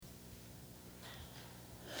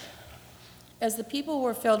As the people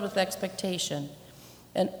were filled with expectation,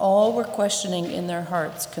 and all were questioning in their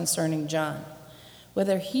hearts concerning John,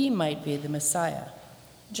 whether he might be the Messiah,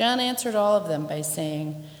 John answered all of them by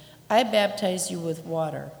saying, I baptize you with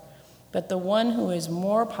water, but the one who is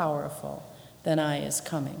more powerful than I is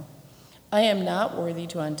coming. I am not worthy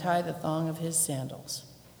to untie the thong of his sandals.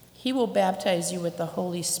 He will baptize you with the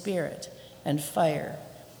Holy Spirit and fire.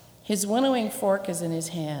 His winnowing fork is in his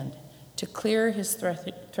hand, to clear his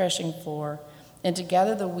threshing floor and to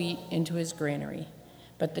gather the wheat into his granary.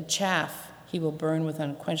 But the chaff he will burn with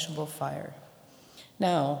unquenchable fire.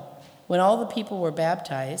 Now, when all the people were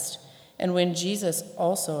baptized, and when Jesus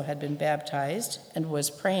also had been baptized and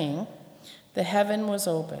was praying, the heaven was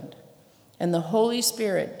opened, and the Holy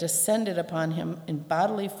Spirit descended upon him in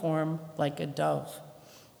bodily form like a dove,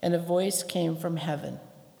 and a voice came from heaven.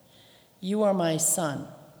 You are my Son,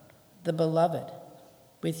 the beloved.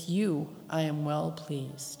 With you I am well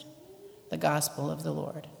pleased. The Gospel of the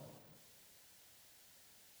Lord.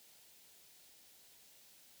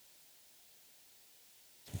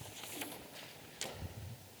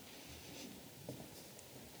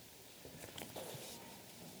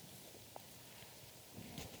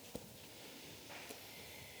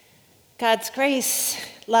 God's grace,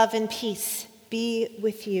 love, and peace be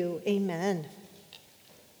with you. Amen.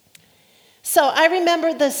 So I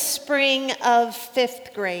remember the spring of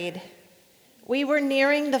 5th grade. We were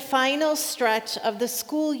nearing the final stretch of the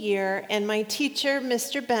school year, and my teacher,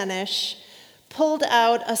 Mr. Benish, pulled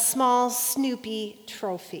out a small Snoopy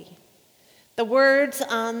trophy. The words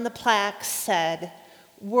on the plaque said,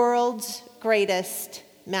 "World's Greatest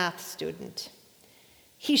Math Student."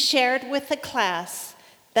 He shared with the class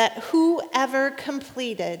that whoever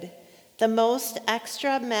completed the most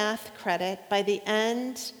extra math credit by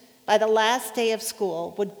the last day of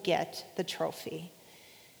school would get the trophy.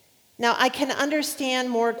 Now, I can understand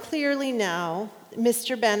more clearly now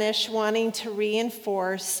Mr. Benish wanting to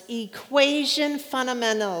reinforce equation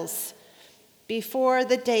fundamentals before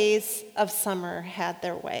the days of summer had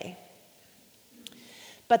their way.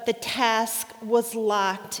 But the task was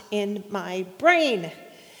locked in my brain.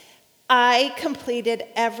 I completed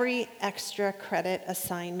every extra credit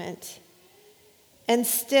assignment. And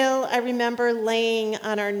still, I remember laying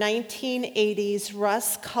on our 1980s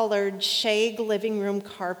rust-colored shag living room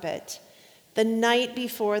carpet the night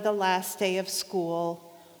before the last day of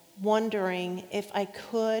school, wondering if I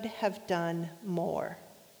could have done more.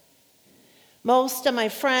 Most of my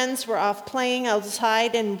friends were off playing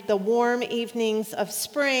outside in the warm evenings of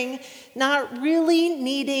spring, not really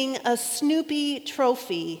needing a Snoopy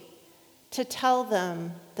trophy to tell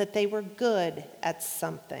them that they were good at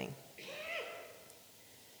something.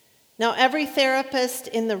 Now, every therapist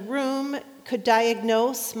in the room could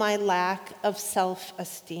diagnose my lack of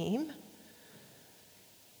self-esteem.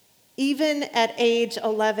 Even at age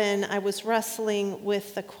 11, I was wrestling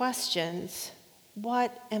with the questions,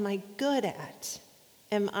 what am I good at?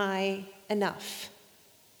 Am I enough?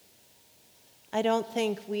 I don't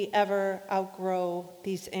think we ever outgrow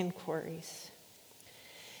these inquiries.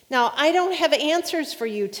 Now, I don't have answers for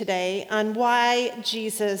you today on why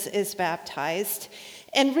Jesus is baptized.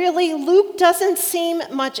 And really, Luke doesn't seem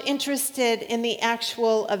much interested in the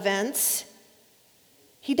actual events.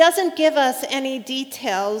 He doesn't give us any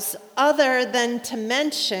details other than to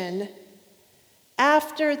mention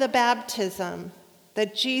after the baptism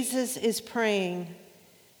that Jesus is praying,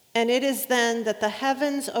 and it is then that the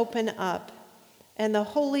heavens open up and the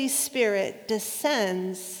Holy Spirit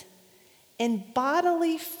descends in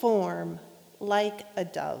bodily form like a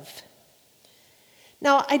dove.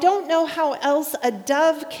 Now, I don't know how else a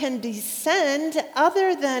dove can descend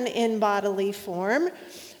other than in bodily form,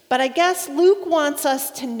 but I guess Luke wants us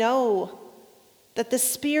to know that the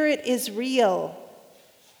Spirit is real,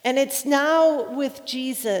 and it's now with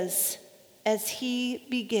Jesus as he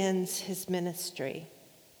begins his ministry.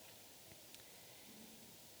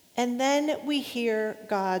 And then we hear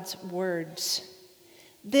God's words.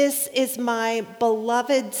 This is my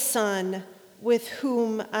beloved Son, with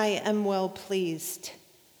whom I am well pleased.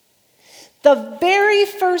 The very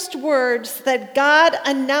first words that God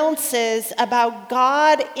announces about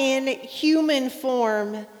God in human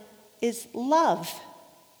form is love.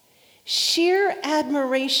 Sheer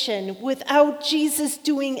admiration without Jesus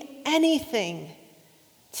doing anything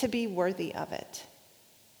to be worthy of it.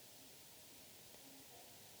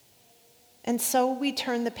 And so we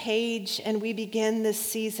turn the page and we begin this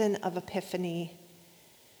season of Epiphany,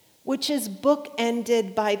 which is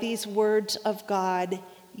bookended by these words of God,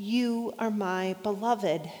 "You are my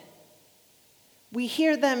beloved." We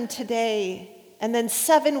hear them today, and then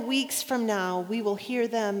 7 weeks from now, we will hear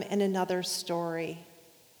them in another story.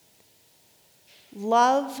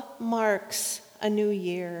 Love marks a new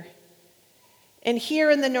year. And here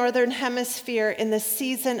in the Northern Hemisphere, in the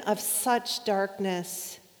season of such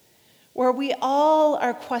darkness, where we all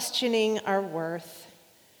are questioning our worth,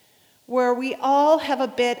 where we all have a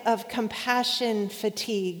bit of compassion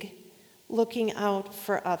fatigue, looking out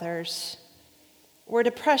for others, where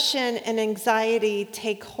depression and anxiety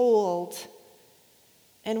take hold,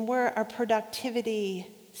 and where our productivity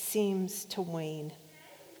seems to wane.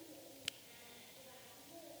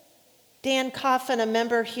 Dan Coffin, a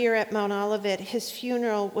member here at Mount Olivet, his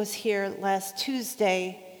funeral was here last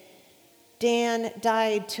Tuesday. Dan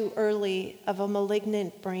died too early of a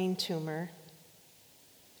malignant brain tumor.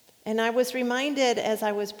 And I was reminded as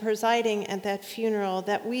I was presiding at that funeral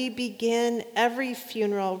that we begin every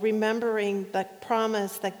funeral remembering the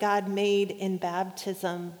promise that God made in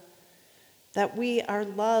baptism, that we are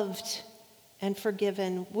loved and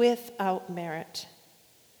forgiven without merit.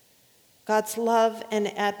 God's love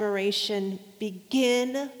and admiration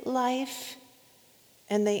begin life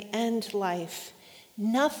and they end life.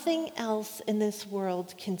 Nothing else in this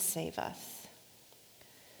world can save us.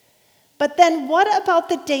 But then what about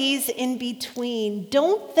the days in between?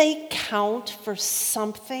 Don't they count for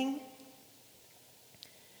something?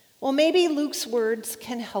 Well, maybe Luke's words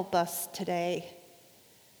can help us today.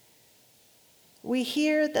 We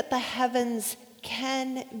hear that the heavens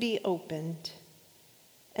can be opened,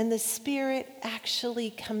 and the Spirit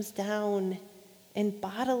actually comes down in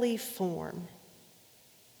bodily form.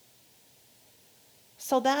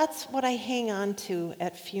 So that's what I hang on to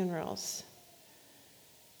at funerals.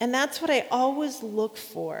 And that's what I always look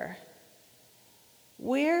for.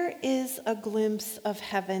 Where is a glimpse of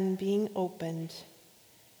heaven being opened?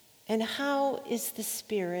 And how is the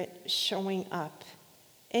Spirit showing up?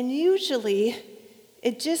 And usually,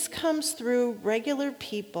 it just comes through regular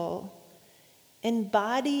people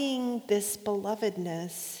embodying this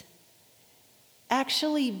belovedness,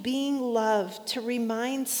 actually being loved to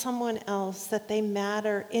remind someone else that they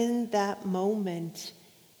matter in that moment,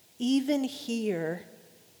 even here,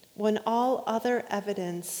 when all other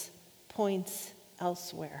evidence points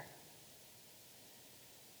elsewhere.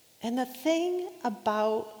 And the thing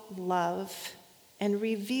about love and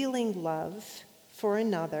revealing love for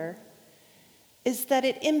another is that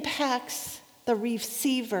it impacts the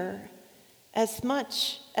receiver as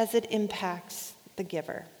much as it impacts the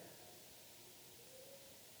giver.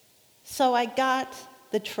 So I got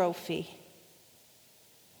the trophy.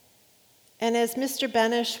 And as Mr.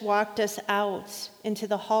 Benish walked us out into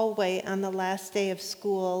the hallway on the last day of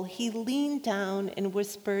school, he leaned down and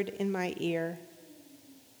whispered in my ear,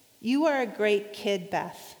 "You are a great kid,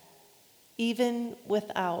 Beth, even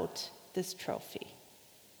without this trophy."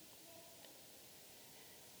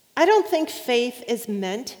 I don't think faith is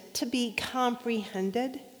meant to be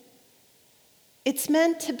comprehended. It's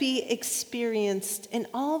meant to be experienced in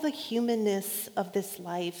all the humanness of this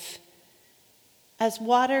life. As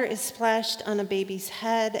water is splashed on a baby's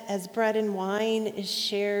head, as bread and wine is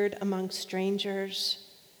shared among strangers,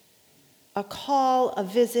 a call, a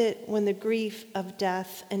visit when the grief of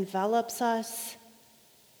death envelops us,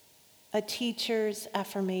 a teacher's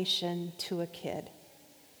affirmation to a kid.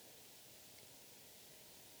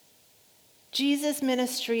 Jesus'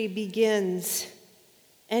 ministry begins,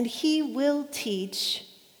 and he will teach,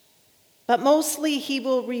 but mostly he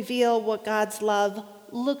will reveal what God's love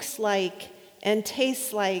looks like and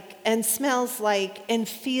tastes like and smells like and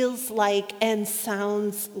feels like and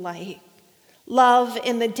sounds like. Love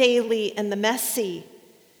in the daily and the messy.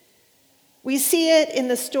 We see it in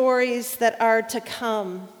the stories that are to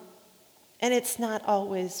come, and it's not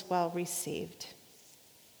always well received.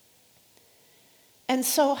 And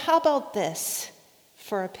so how about this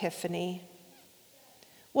for Epiphany?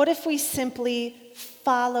 What if we simply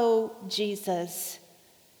follow Jesus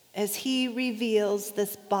as he reveals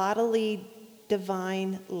this bodily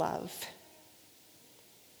divine love?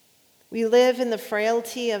 We live in the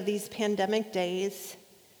frailty of these pandemic days,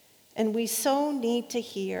 and we so need to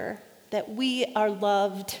hear that we are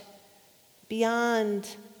loved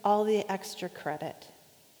beyond all the extra credit.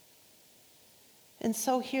 And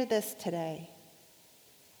so hear this today.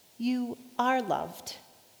 You are loved,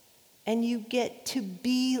 and you get to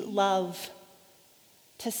be love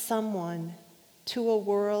to someone, to a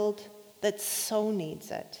world that so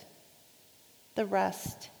needs it. The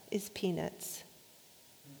rest is peanuts.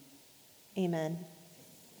 Amen.